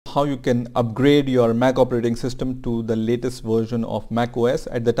how you can upgrade your Mac operating system to the latest version of macOS.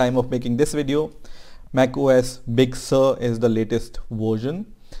 At the time of making this video, macOS Big Sur is the latest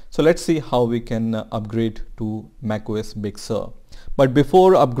version. So let's see how we can upgrade to macOS Big Sur. But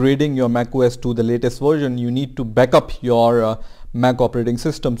before upgrading your macOS to the latest version, you need to backup your Mac operating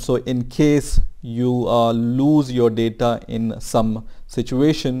system. So in case you lose your data in some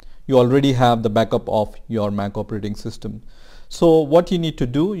situation, you already have the backup of your Mac operating system. So what you need to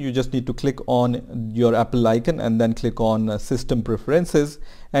do, you just need to click on your Apple icon and then click on System Preferences,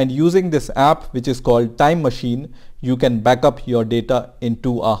 and using this app which is called Time Machine, you can backup your data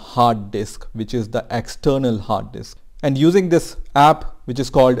into a hard disk, which is the external hard disk. And using this app which is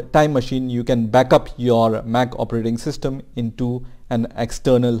called Time Machine, you can backup your Mac operating system into an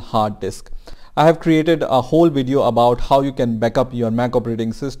external hard disk. I have created a whole video about how you can backup your Mac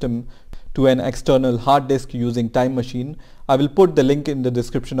operating system to an external hard disk using Time Machine. I will put the link in the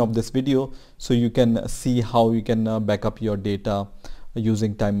description of this video so you can see how you can backup your data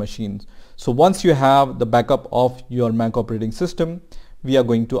using Time Machine. So once you have the backup of your Mac operating system, we are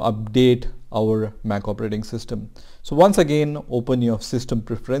going to update our Mac operating system. So once again, open your System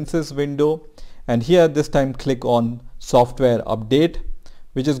Preferences window, and here this time click on Software Update,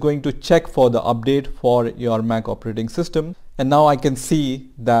 which is going to check for the update for your Mac operating system. And now I can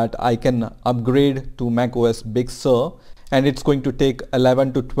see that I can upgrade to macOS Big Sur, and it's going to take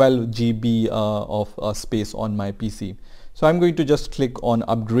 11 to 12 GB of space on my PC. So I'm going to just click on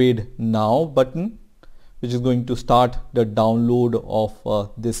Upgrade Now button, which is going to start the download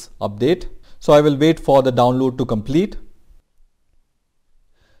of this update. So I will wait for the download to complete.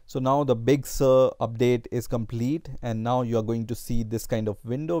 So now the Big Sur update is complete, and now you are going to see this kind of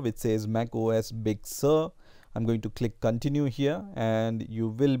window which says macOS Big Sur. I'm going to click continue here, and you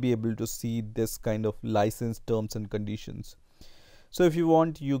will be able to see this kind of license terms and conditions. So if you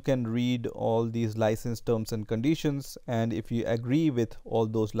want, you can read all these license terms and conditions, and if you agree with all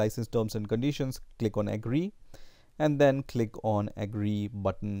those license terms and conditions, click on agree, and then click on agree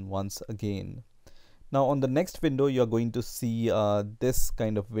button once again. Now on the next window, you are going to see this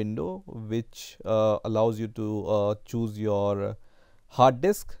kind of window which allows you to choose your hard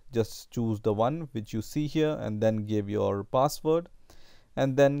disk. Just choose the one which you see here and then give your password,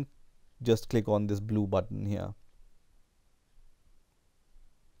 and then just click on this blue button here.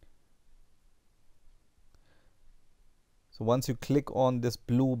 So once you click on this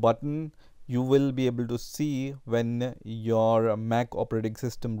blue button, you will be able to see when your Mac operating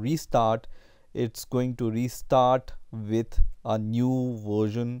system restart, it's going to restart with a new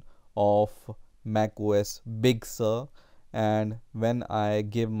version of macOS Big Sur. And when I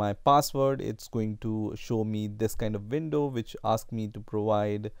give my password, it's going to show me this kind of window which asks me to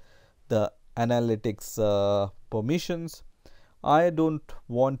provide the analytics permissions. I don't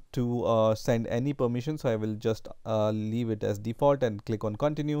want to send any permission, so I will just leave it as default and click on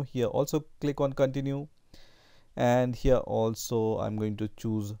continue. Here also click on continue, and here also I'm going to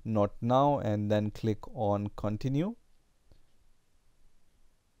choose not now and then click on continue.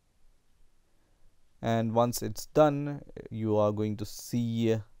 And once it's done, you are going to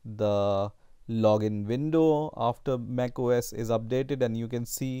see the login window after macOS is updated, and you can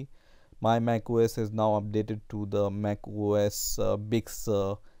see my macOS is now updated to the macOS Big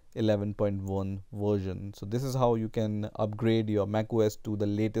Sur 11.1 version. So this is how you can upgrade your macOS to the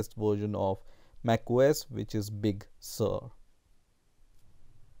latest version of macOS, which is Big Sur.